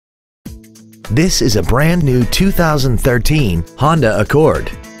This is a brand new 2013 Honda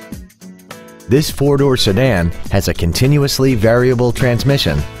Accord. This four-door sedan has a continuously variable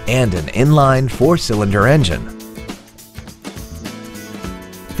transmission and an inline four-cylinder engine.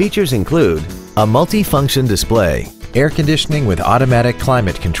 Features include a multi-function display, air conditioning with automatic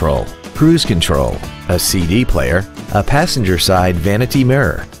climate control, cruise control, a CD player, a passenger side vanity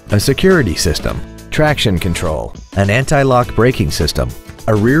mirror, a security system, traction control, an anti-lock braking system,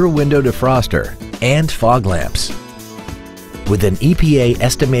 a rear window defroster, and fog lamps. With an EPA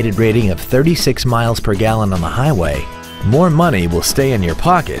estimated rating of 36 miles per gallon on the highway, more money will stay in your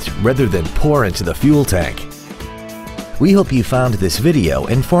pocket rather than pour into the fuel tank. We hope you found this video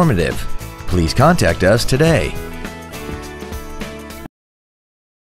informative. Please contact us today.